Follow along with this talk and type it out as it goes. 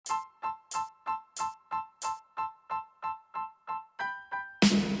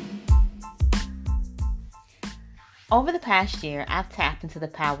Over the past year, I've tapped into the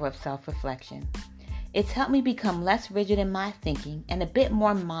power of self-reflection. It's helped me become less rigid in my thinking and a bit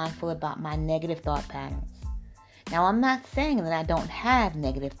more mindful about my negative thought patterns. Now, I'm not saying that I don't have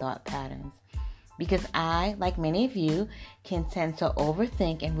negative thought patterns, because I, like many of you, can tend to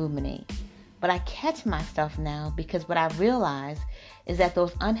overthink and ruminate. But I catch myself now because what I realize is that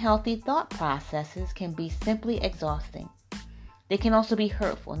those unhealthy thought processes can be simply exhausting. They can also be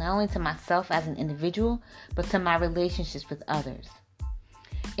hurtful, not only to myself as an individual, but to my relationships with others.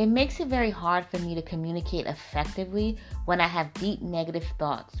 It makes it very hard for me to communicate effectively when I have deep negative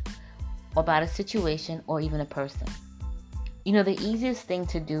thoughts about a situation or even a person. The easiest thing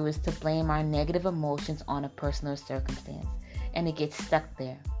to do is to blame our negative emotions on a person or circumstance, and it gets stuck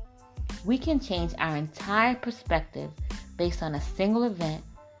there. We can change our entire perspective based on a single event,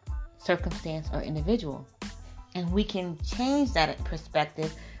 circumstance, or individual. And we can change that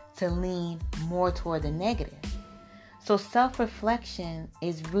perspective to lean more toward the negative. So self-reflection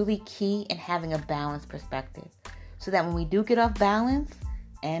is really key in having a balanced perspective, so that when we do get off balance,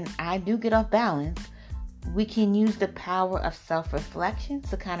 and I do get off balance, we can use the power of self-reflection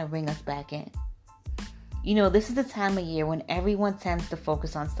to kind of bring us back in. This is the time of year when everyone tends to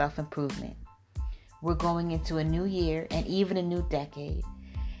focus on self-improvement. We're going into a new year and even a new decade.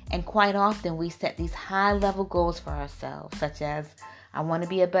 And quite often we set these high-level goals for ourselves, such as, I want to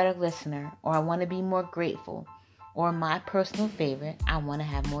be a better listener, or I want to be more grateful, or my personal favorite, I want to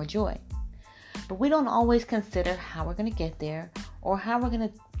have more joy. But we don't always consider how we're going to get there or how we're going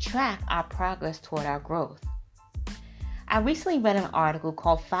to track our progress toward our growth. I recently read an article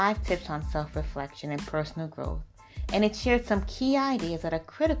called 5 Tips on Self-Reflection and Personal Growth, and it shared some key ideas that are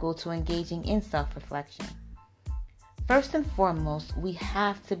critical to engaging in self-reflection. First and foremost, we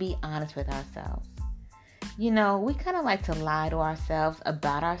have to be honest with ourselves. We kind of like to lie to ourselves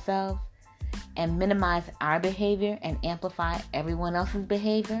about ourselves and minimize our behavior and amplify everyone else's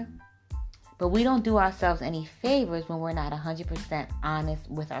behavior. But we don't do ourselves any favors when we're not 100% honest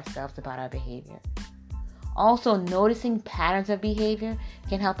with ourselves about our behavior. Also, noticing patterns of behavior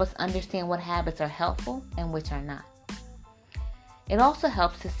can help us understand what habits are helpful and which are not. It also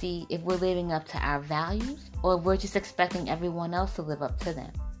helps to see if we're living up to our values or if we're just expecting everyone else to live up to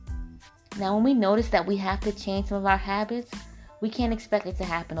them. Now, when we notice that we have to change some of our habits, we can't expect it to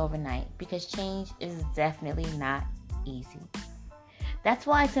happen overnight, because change is definitely not easy. That's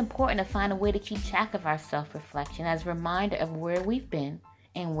why it's important to find a way to keep track of our self-reflection as a reminder of where we've been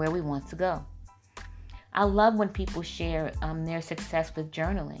and where we want to go. I love when people share their success with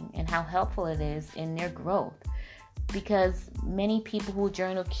journaling and how helpful it is in their growth, because many people who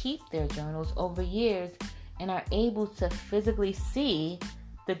journal keep their journals over years and are able to physically see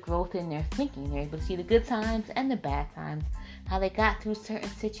the growth in their thinking. They're able to see the good times and the bad times, how they got through certain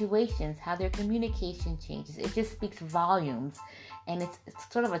situations, how their communication changes. It just speaks volumes, and it's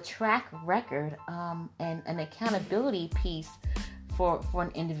sort of a track record and an accountability piece for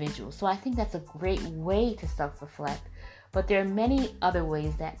an individual. So I think that's a great way to self-reflect, but there are many other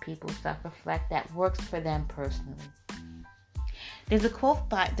ways that people self-reflect that works for them personally. There's a quote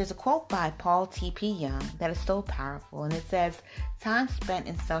by Paul T.P. Young that is so powerful, and it says, "Time spent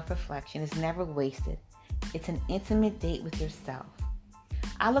in self-reflection is never wasted. It's an intimate date with yourself."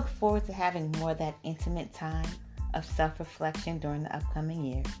 I look forward to having more of that intimate time of self-reflection during the upcoming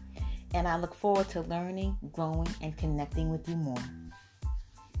year, and I look forward to learning, growing, and connecting with you more.